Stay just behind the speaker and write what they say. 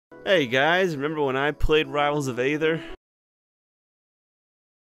Hey guys, remember when I played Rivals of Aether?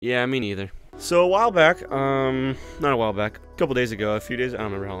 Yeah, me neither. So a while back, not a while back, a couple days ago, a few days, I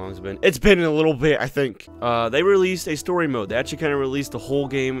don't remember how long it's been. It's been a little bit, I think. They released a story mode. They actually kind of released the whole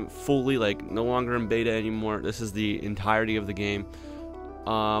game fully, like, no longer in beta anymore. This is the entirety of the game.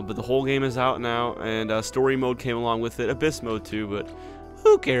 But the whole game is out now, and story mode came along with it. Abyss mode too, but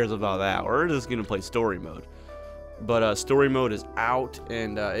who cares about that? We're just gonna play story mode. But story mode is out,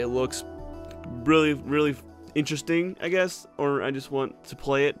 and it looks really, really interesting, I guess. Or I just want to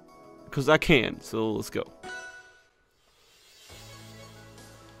play it because I can. So let's go.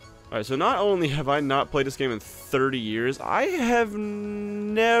 Alright, so not only have I not played this game in 30 years, I have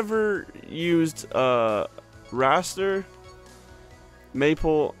never used Raster,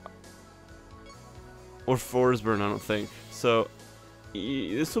 Maple, or Forsburn, I don't think. So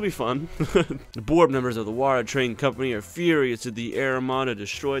this will be fun. The board members of the Wara Train Company are furious that the Air Armada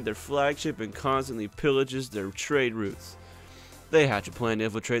destroyed their flagship and constantly pillages their trade routes. They hatch a plan to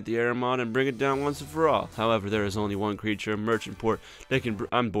infiltrate the Air Armada and bring it down once and for all. However, there is only one creature, a merchant port, that can.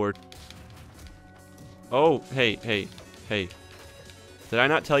 I'm bored. Oh, hey. Did I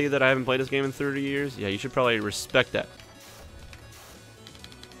not tell you that I haven't played this game in 30 years? Yeah, you should probably respect that.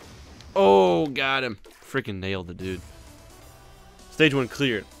 Oh, got him. Freaking nailed the dude. Stage 1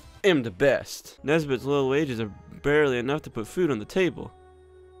 cleared. Am the best. Nesbitt's low wages are barely enough to put food on the table.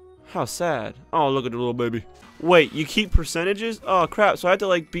 How sad. Oh, look at the little baby. Wait, you keep percentages? Oh, crap. So I have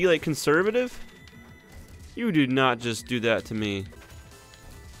to, be, conservative? You do not just do that to me.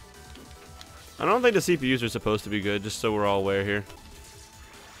 I don't think the CPUs are supposed to be good, just so we're all aware here.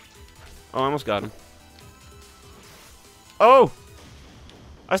 Oh, I almost got him. Oh!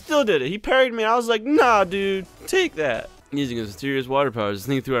 I still did it. He parried me. I was like, nah, dude. Take that. Using his mysterious water powers to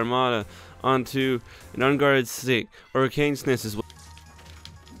sneak through Armada onto an unguarded state. Hurricane Sniss is.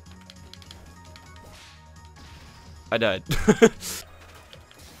 I died. Is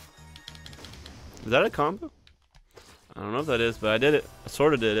that a combo? I don't know if that is, but I did it. I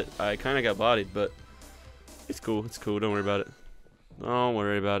sort of did it. I kind of got bodied, but it's cool. It's cool. Don't worry about it. Don't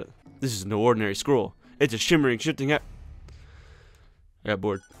worry about it. This is no ordinary scroll. It's a shimmering, shifting. I got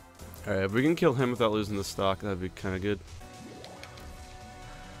bored. Alright, if we can kill him without losing the stock, that'd be kind of good.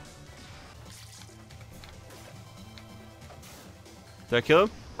 Did I kill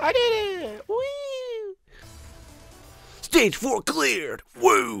him? I did it! Woo! Stage 4 cleared!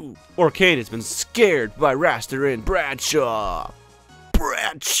 Woo! Orcane has been scared by Raster and Bradshaw.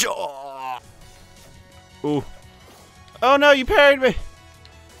 Bradshaw! Ooh. Oh no, you parried me!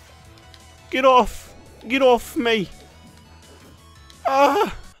 Get off! Get off me!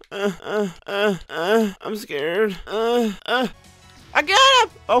 I'm scared. I got him!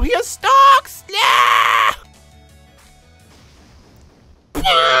 Oh, he has stocks! Yeah!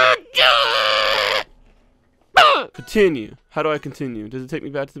 Continue. How do I continue? Does it take me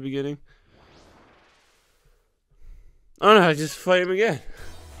back to the beginning? Oh no, I just fight him again.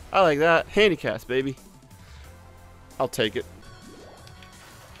 I like that. Handicast, baby. I'll take it.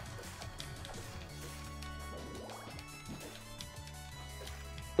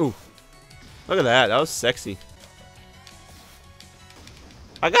 Ooh. Look at that. That was sexy.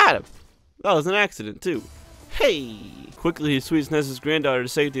 I got him. That was an accident, too. Hey! Quickly, he sweeps Ness's granddaughter to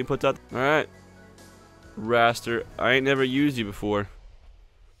safety and puts out. Alright. Raster, I ain't never used you before.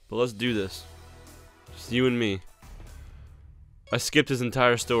 But let's do this. Just you and me. I skipped his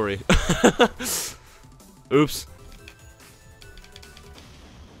entire story. Oops.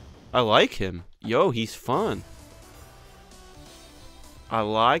 I like him. Yo, he's fun. I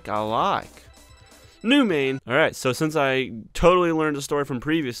like. New main. Alright, so since I totally learned the story from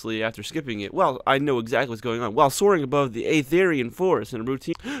previously after skipping it, well, I know exactly what's going on. While soaring above the Aetherian forest in a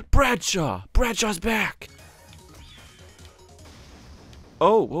routine. Bradshaw! Bradshaw's back!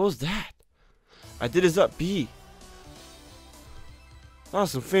 Oh, what was that? I did his up B. Oh,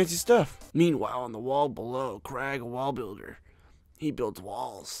 some fancy stuff. Meanwhile, on the wall below, Crag, a wall builder. He builds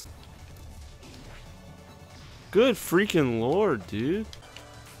walls. Good freaking lord, dude.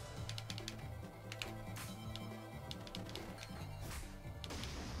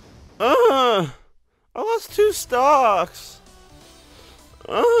 I lost 2 stocks.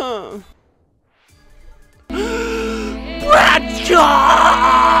 Bradshaw!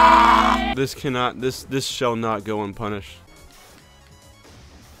 This shall not go unpunished.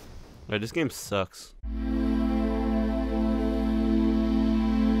 Alright, this game sucks.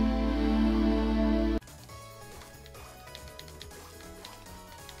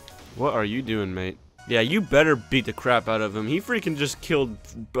 What are you doing, mate? Yeah, you better beat the crap out of him. He freaking just killed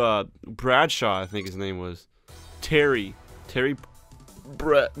Bradshaw, I think his name was. Terry.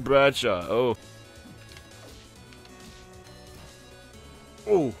 Bradshaw. Oh.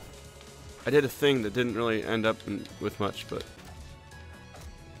 Oh. I did a thing that didn't really end up with much, but...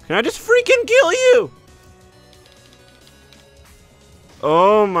 Can I just freaking kill you?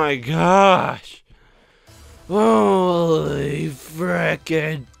 Oh my gosh. Holy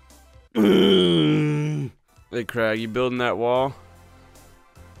frickin'. Hey, Craig, you building that wall?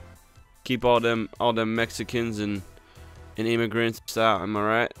 Keep all them Mexicans and immigrants out, am I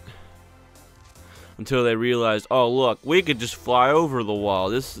right? Until they realized, oh look, we could just fly over the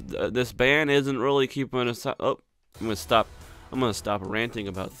wall. This ban isn't really keeping us out. Oh, I'm gonna stop ranting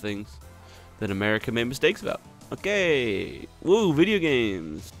about things that America made mistakes about. Okay, woo, video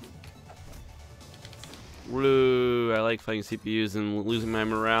games. Woo, I like fighting CPUs and losing my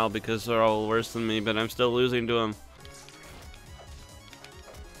morale because they're all worse than me, but I'm still losing to them.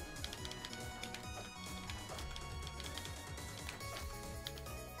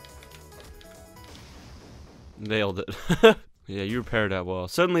 Nailed it. Yeah, you repaired that wall.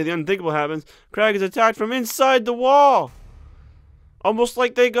 Suddenly, the unthinkable happens. Crag is attacked from inside the wall. Almost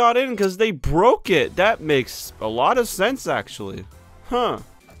like they got in because they broke it. That makes a lot of sense, actually. Huh.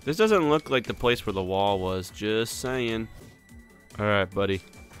 This doesn't look like the place where the wall was. Just saying. Alright, buddy.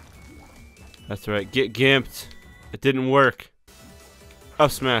 That's right. Get gimped. It didn't work.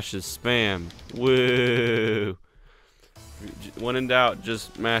 Up smashes. Spam. Woo. When in doubt,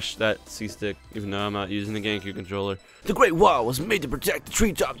 just mash that C-stick, even though I'm not using the GameCube controller. The Great Wall was made to protect the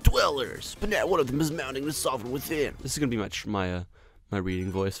treetop dwellers, but now one of them is mounting the sovereign within. This is gonna be my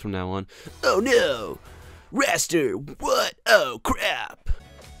reading voice from now on. Oh no! Raster, what? Oh crap!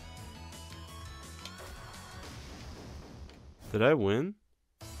 Did I win?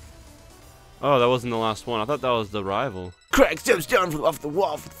 Oh, that wasn't the last one. I thought that was the rival. Craig steps down off the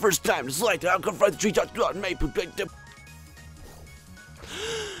wall for the first time to select how confront the treetop dweller and may protect them.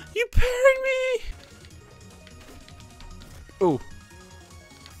 You parried me! Oh.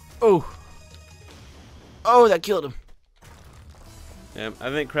 Oh. Oh, that killed him. Yeah, I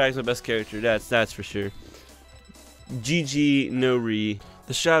think Crag's my best character. That's for sure. GG no re.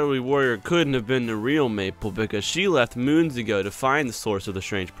 The shadowy warrior couldn't have been the real Maple because she left moons ago to find the source of the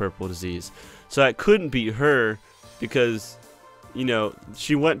strange purple disease. So that couldn't be her because, you know,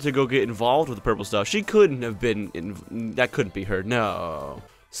 she went to go get involved with the purple stuff. She couldn't have been, that couldn't be her, no.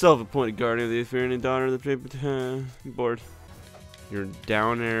 Self-appointed guardian of the Aether and daughter of the board. Your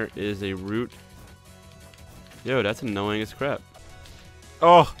down air is a root. Yo, that's annoying as crap.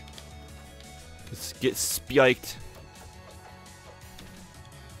 Oh! Let's get spiked.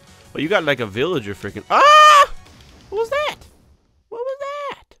 Well, you got like a villager freaking. Ah! What was that? What was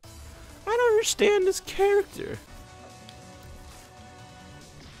that? I don't understand this character.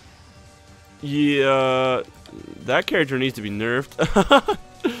 Yeah, that character needs to be nerfed.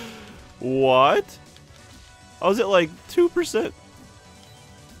 What? I was at like 2%.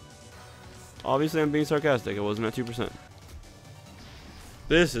 Obviously, I'm being sarcastic. I wasn't at 2%.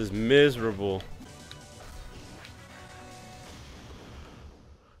 This is miserable.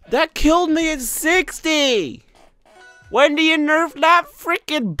 That killed me at 60! When do you nerf that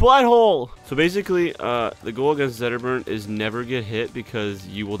freaking butthole? So basically, the goal against Zetterburn is never get hit because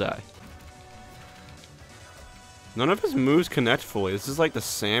you will die. None of his moves connect fully. This is like the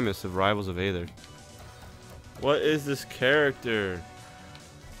Samus of Rivals of Aether. What is this character?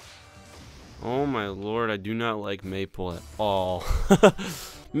 Oh my lord, I do not like Maple at all.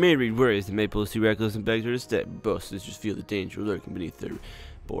 Mary worries that Maple is too reckless and begs her to stay. Bosses just feel the danger lurking beneath their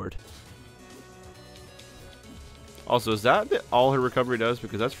board. Also, is that all her recovery does?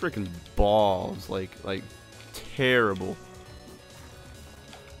 Because that's freaking balls. Like terrible.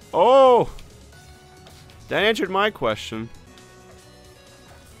 Oh! That answered my question.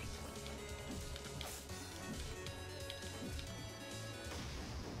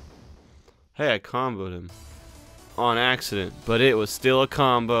 Hey, I comboed him. On accident, but it was still a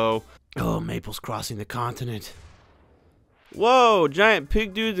combo. Oh, Maple's crossing the continent. Whoa, giant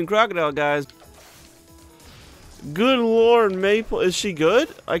pig dudes and crocodile guys. Good lord, Maple. Is she good?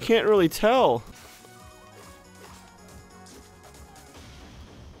 I can't really tell.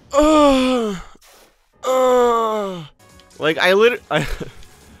 Like,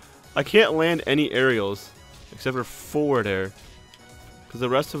 I can't land any aerials except for forward air. Because the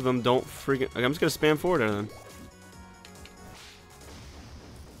rest of them don't freaking... Like, I'm just going to spam forward air then.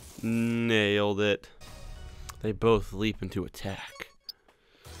 Nailed it. They both leap into attack.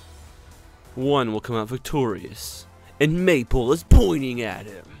 One will come out victorious. And Maple is pointing at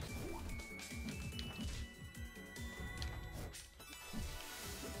him.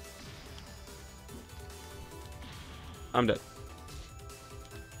 I'm dead.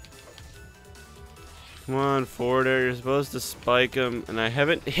 Come on, forwarder. You're supposed to spike him, and I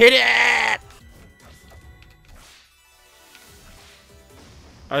haven't hit it!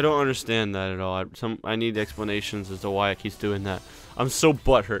 I don't understand that at all. I need explanations as to why it keeps doing that. I'm so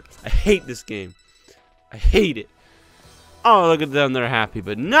butthurt. I hate this game. I hate it. Oh, look at them. They're happy,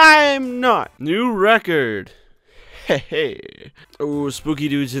 but I'm not. New record. Hey, hey. Oh, spooky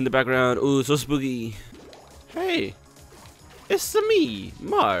dudes in the background. Oh, so spooky. Hey. It's me,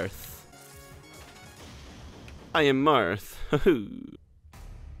 Marth. I am Marth.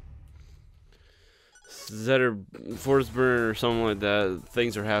 Zetter forest burn or something like that.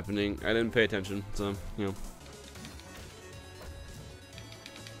 Things are happening. I didn't pay attention, so, you know.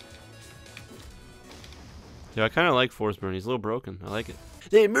 Yeah, I kind of like forest burn. He's a little broken. I like it.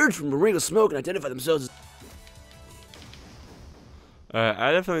 They emerged from a ring of smoke and identified themselves as...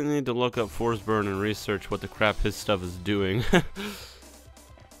 I definitely need to look up forest burn and research what the crap his stuff is doing.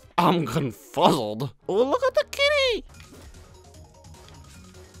 I'm confuzzled. Oh, look at the kitty!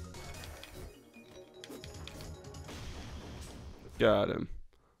 Got him.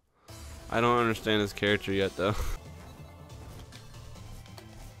 I don't understand his character yet, though.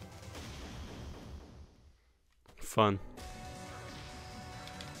 Fun.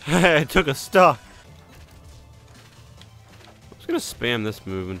 Hey, I took a stock. I'm just gonna spam this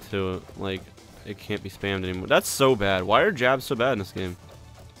move until like it can't be spammed anymore. That's so bad. Why are jabs so bad in this game?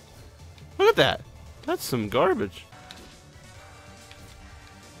 Look at that. That's some garbage.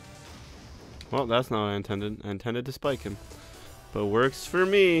 Well, that's not what I intended. I intended to spike him. But works for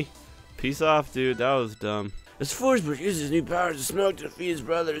me. Peace off, dude. That was dumb. As Forsberg uses his new powers to smoke to defeat his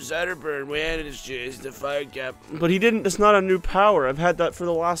brother Zetterburn, we ended his chase the fire cap. But he didn't. That's not a new power. I've had that for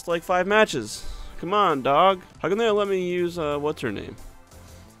the last like 5 matches. Come on, dog. How come they let me use what's her name?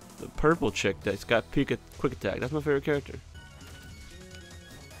 The purple chick that's got quick attack. That's my favorite character.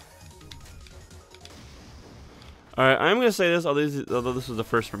 Alright, I'm gonna say this, although this was the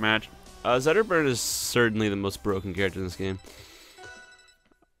first match. Zetterburn is certainly the most broken character in this game.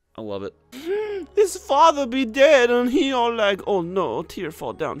 I love it. His father be dead, and he all like, oh no, tear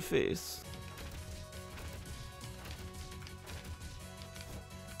fall down face.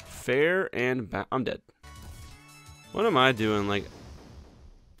 Fair and I'm dead. What am I doing? Like,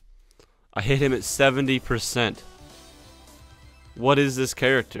 I hit him at 70%. What is this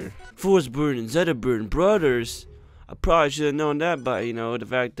character? Forsburn and Zetterburn brothers. I probably should have known that by, you know, the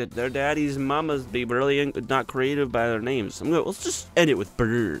fact that their daddies and mamas be really not creative by their names. Let's just end it with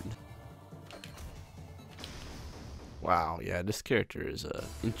Bird. Wow, yeah, this character is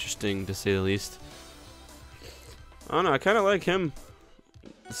interesting to say the least. I don't know, I kind of like him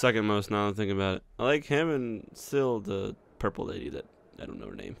the second most now that I'm thinking about it. I like him and still the purple lady that I don't know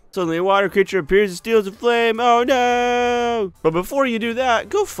her name. Suddenly a water creature appears and steals a flame. Oh no! But before you do that,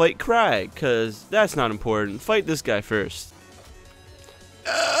 go fight Crag, cause that's not important. Fight this guy first.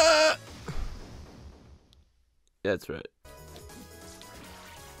 That's right.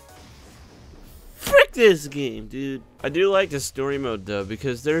 Frick this game, dude. I do like this story mode though,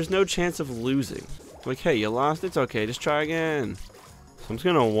 because there's no chance of losing. Like, hey, you lost, it's okay, just try again. So I'm just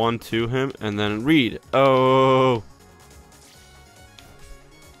gonna 1-2 him and then read. Oh.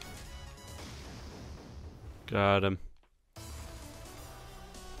 Got him.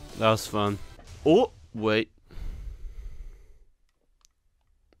 That was fun. Oh, wait.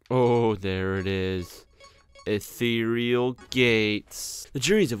 Oh, there it is. Ethereal gates. The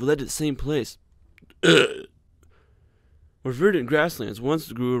journeys have led to the same place. Where verdant grasslands once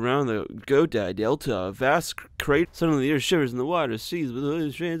grew around the Godai Delta, a vast crater. Suddenly the earth shivers in the water, seized with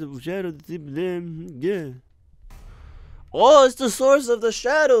the strands of shadow. Yeah. Oh, it's the source of the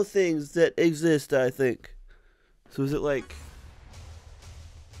shadow things that exist, I think. So is it like...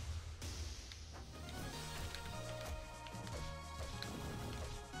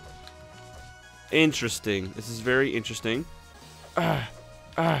 Interesting. This is very interesting.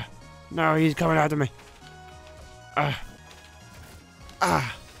 No, he's coming after me.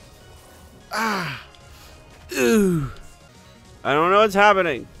 Ooh. I don't know what's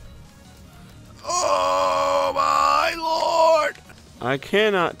happening. Oh my lord! I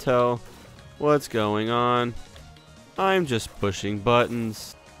cannot tell what's going on. I'm just pushing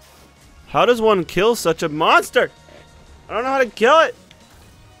buttons. How does one kill such a monster? I don't know how to kill it.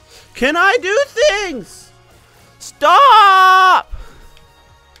 Can I do things? Stop!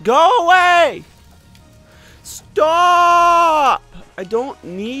 Go away! Stop! I don't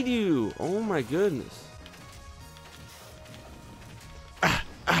need you. Oh my goodness.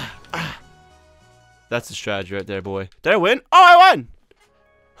 That's the strategy right there, boy. Did I win? Oh, I won!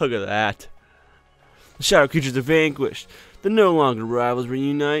 Look at that. The shadow creatures are vanquished. The no longer rivals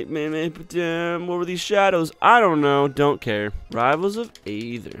reunite. Man, but what were these shadows? I don't know. Don't care. Rivals of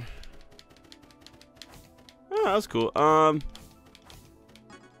Aether. Oh, that was cool.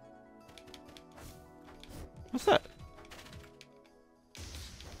 What's that?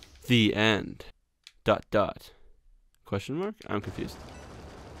 The end. ... Question mark? I'm confused.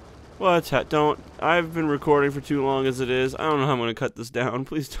 What? Don't. I've been recording for too long as it is. I don't know how I'm going to cut this down.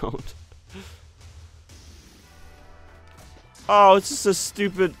 Please don't. Oh, it's just a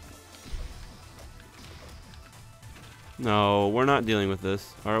stupid... No, we're not dealing with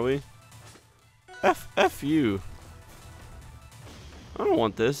this, are we? F you. I don't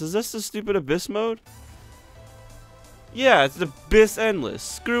want this. Is this the stupid Abyss mode? Yeah, it's Abyss Endless.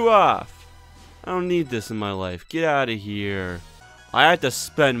 Screw off. I don't need this in my life. Get out of here. I had to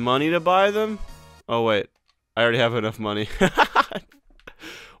spend money to buy them? Oh, wait. I already have enough money.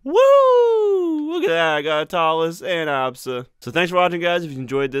 Woo! Look at that. I got a Talus and Absa. So thanks for watching, guys. If you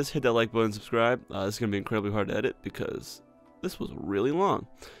enjoyed this, hit that like button and subscribe. This is going to be incredibly hard to edit because this was really long.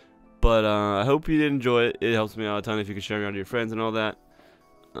 But I hope you did enjoy it. It helps me out a ton if you can share it around to your friends and all that.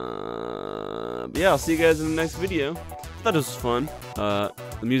 Yeah, I'll see you guys in the next video. Thought this was fun. The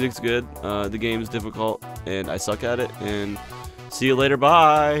music's good. The game's difficult, and I suck at it. And see you later.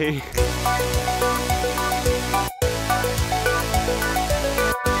 Bye.